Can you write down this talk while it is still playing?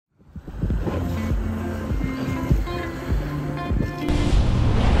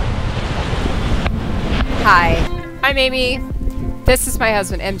Hi, I'm Amy. This is my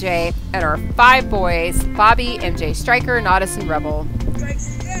husband MJ and our 5 boys, Bobby, MJ, Striker, Nodus, and Rebel.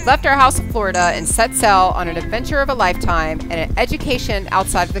 Left our house in Florida and set sail on an adventure of a lifetime and an education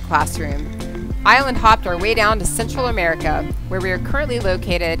outside of the classroom. Island hopped our way down to Central America, where we are currently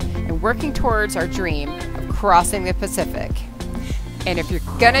located and working towards our dream of crossing the Pacific. And if you're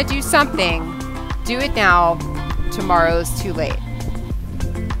gonna do something, do it now. Tomorrow's too late.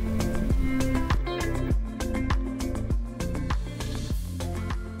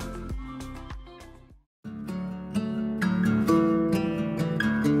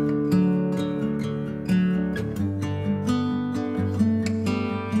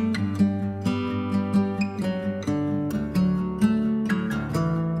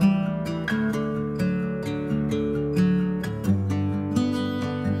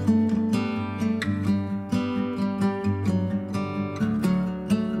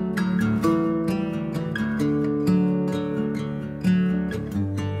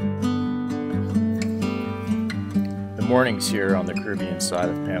 The mornings here on the Caribbean side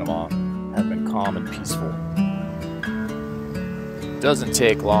of Panama have been calm and peaceful. It doesn't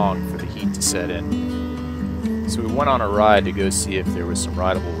take long for the heat to set in, so we went on a ride to go see if there was some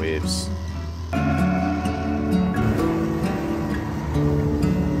rideable waves.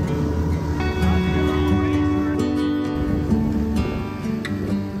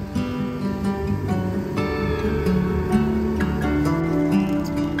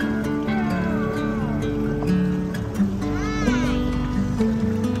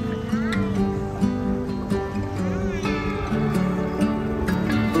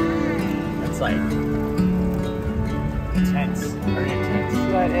 Like intense, very intense.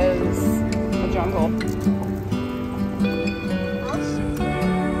 That is the jungle.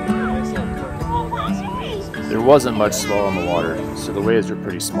 There wasn't much swell on the water, so the waves were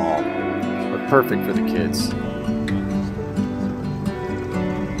pretty small, but perfect for the kids.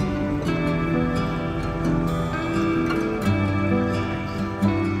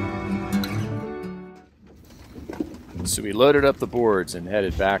 So we loaded up the boards and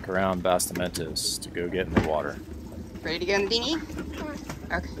headed back around Bastimentos to go get in the water. Ready to go in the dinghy?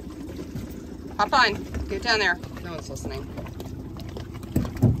 Okay. Hop on. Get down there. No one's listening.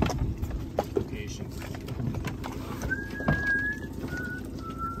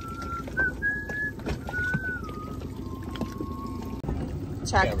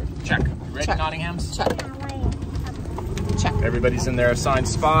 Check. Check. Ready, Check. Nottingham's? Check. Check. Everybody's in their assigned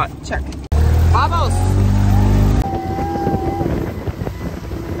spot. Check. Vamos!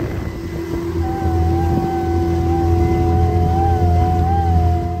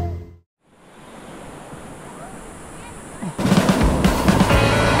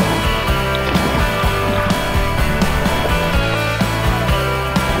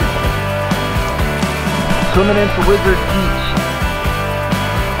 Swimming into Wizard Beach.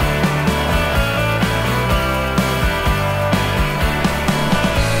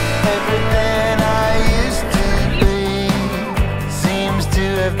 Everything I used to be seems to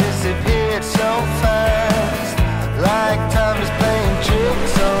have disappeared so fast. Like time is playing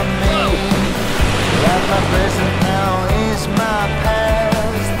tricks on me. Like my present now is my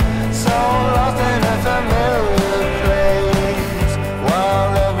past. So lost in a familiar place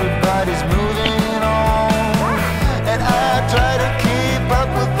while everybody's moving on. And I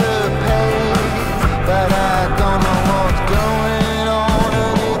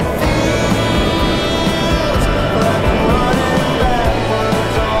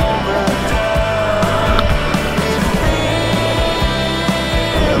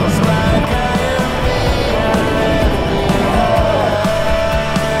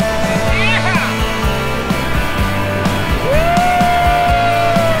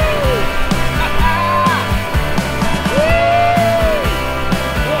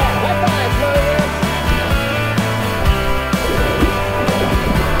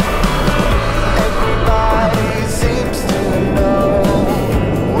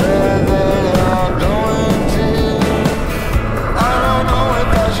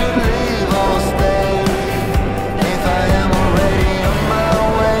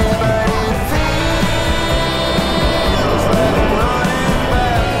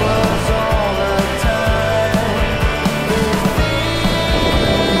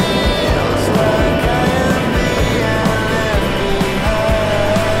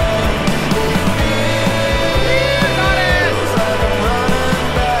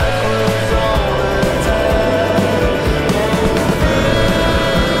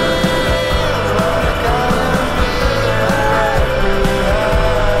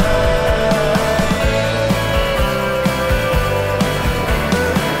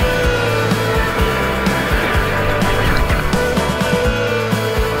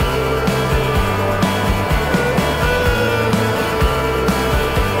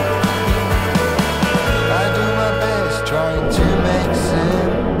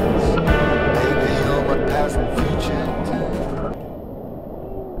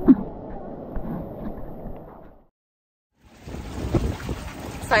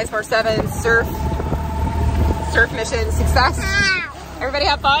Science 47 surf mission success. Everybody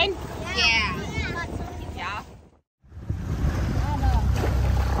have fun? Yeah. Yeah.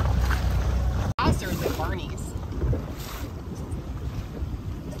 Monsters at Barney's.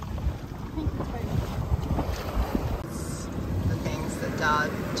 The things that Dad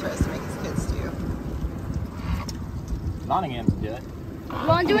tries to make his kids do. Nottingham can do it. You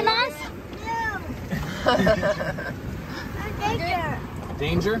want to do it, Nas? Danger.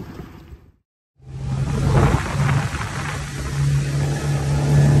 Danger?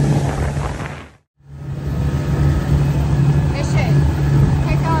 Mission.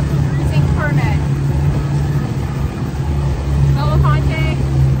 Pick up cruising permit. Belafonte.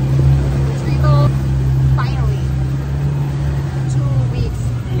 Retrieval. Finally. 2 weeks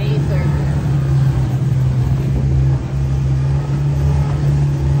later.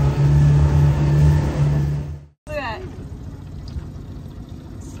 Look at that.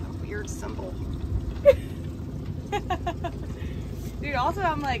 It's a weird symbol. Dude, also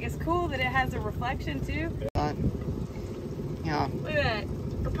I'm like, it's cool that it has a reflection too. Yeah. Look at that.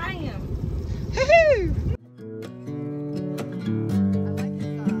 Bam. Woohoo!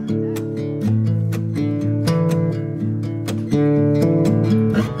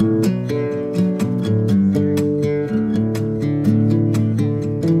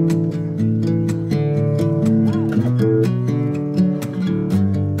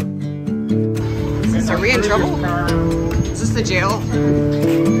 Are we in trouble? Is this the jail?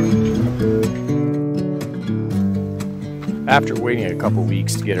 After waiting a couple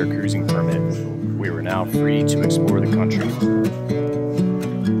weeks to get our cruising permit, we were now free to explore the country.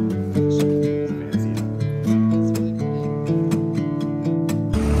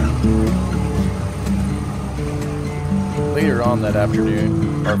 Later on that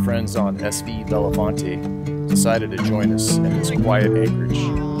afternoon, our friends on SV Belafonte decided to join us in this quiet anchorage.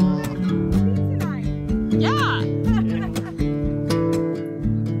 Yeah.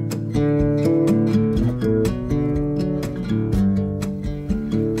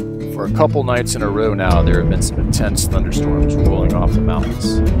 For a couple nights in a row now, there have been some intense thunderstorms rolling off the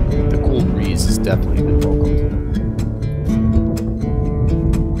mountains. The cool breeze has definitely been welcomed.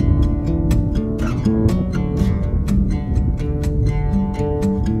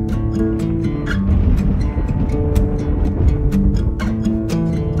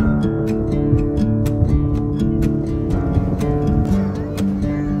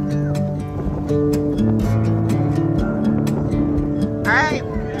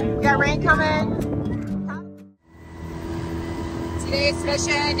 Today's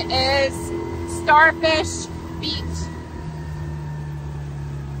mission is Starfish Beach.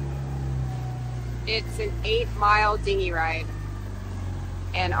 It's an 8-mile dinghy ride,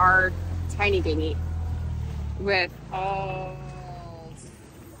 and our tiny dinghy with all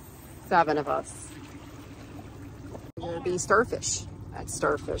 7 of us. We're gonna be starfish at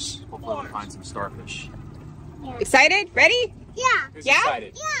Starfish. Hopefully we'll find some starfish. Excited? Ready? Yeah. Who's Yeah?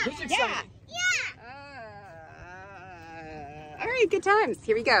 excited? Yeah. Who's excited? All right, good times.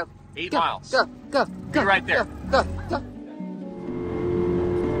 Here we go. 8 Go, miles. Go, go, go. You're right there. Go, go, go.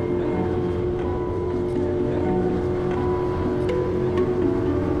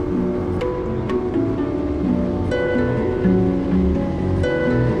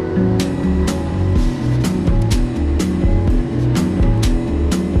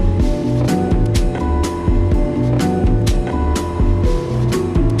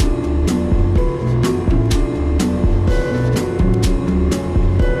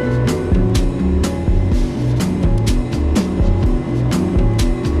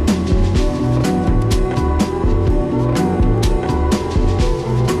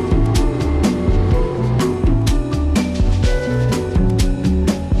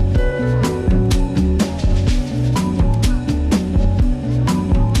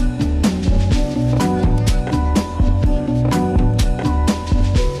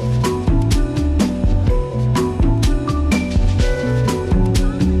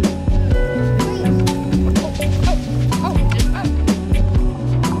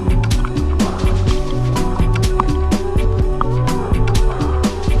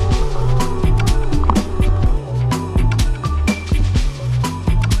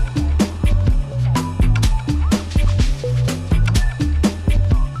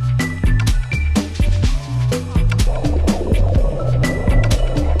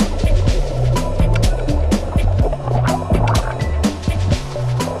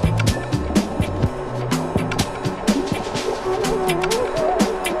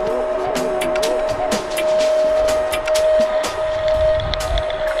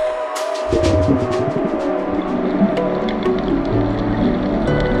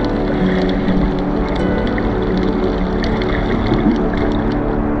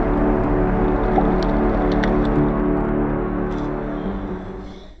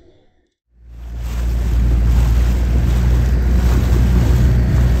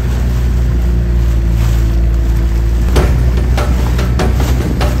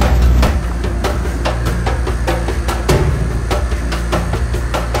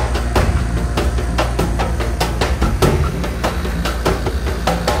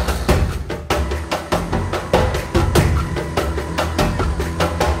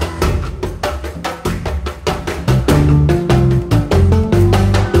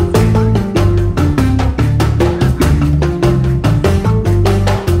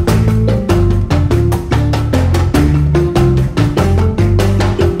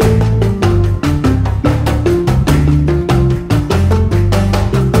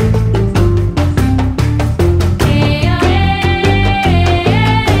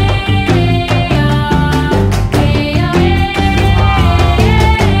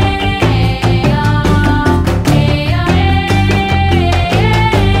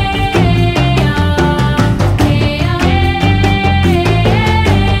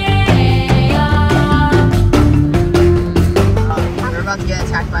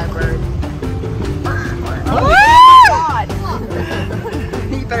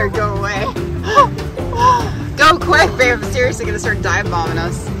 dive bombing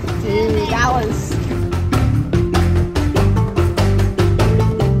us. Dude, that was...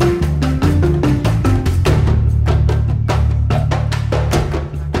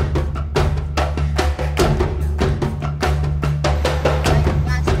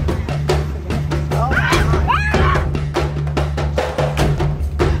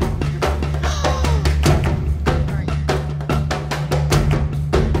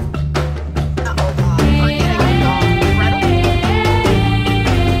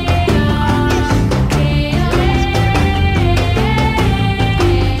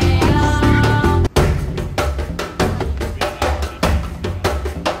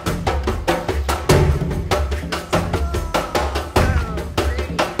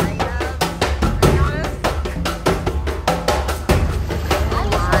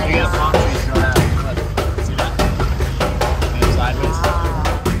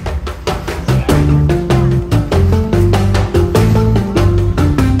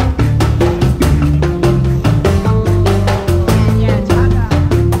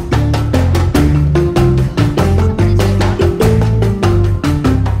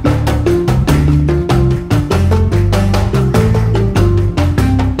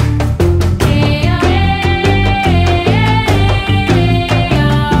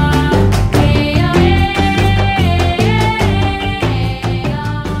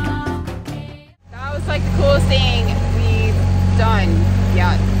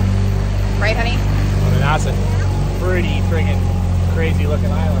 Right, honey? I mean, that's a pretty friggin' crazy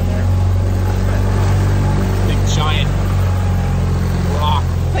looking island there. Big giant rock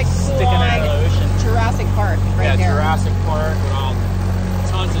like sticking out of the ocean. Jurassic Park right there. Yeah, Jurassic Park with all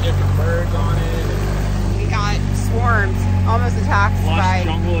tons of different birds on it. We got swarmed, almost attacked by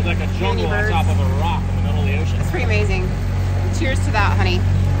jungle. It's like a jungle on top of a rock in the middle of the ocean. It's pretty amazing. Cheers to that, honey.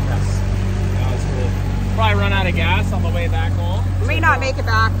 Yes. That was cool. Probably run out of gas on the way back home. We may not make it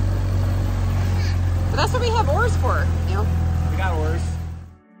back. But that's what we have oars for, you know? We got oars.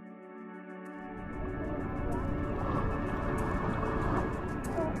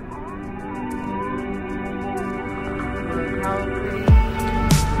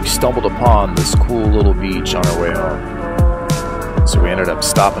 We stumbled upon this cool little beach on our way home, so we ended up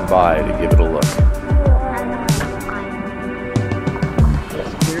stopping by to give it a look.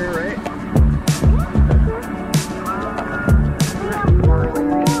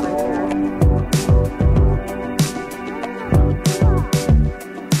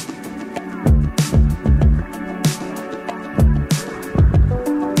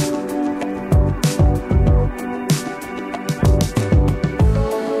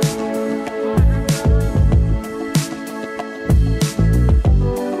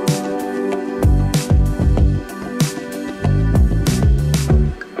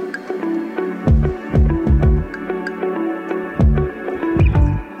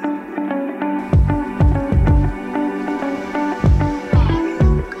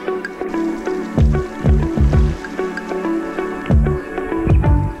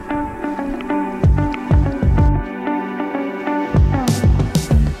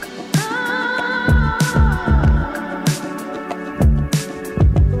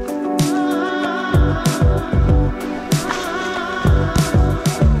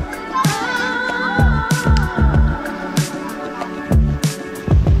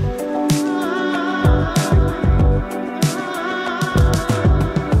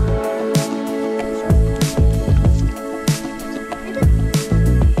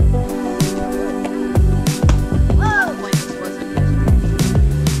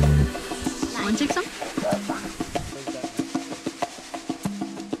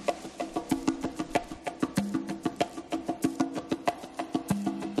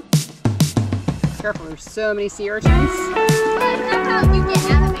 Careful, there's so many sea urchins. You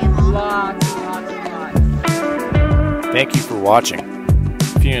get out of it, Mom. Lots and lots and lots. Thank you for watching.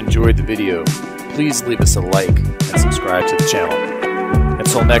 If you enjoyed the video, please leave us a like and subscribe to the channel.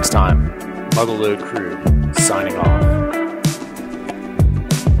 Until next time, Motherload crew signing off.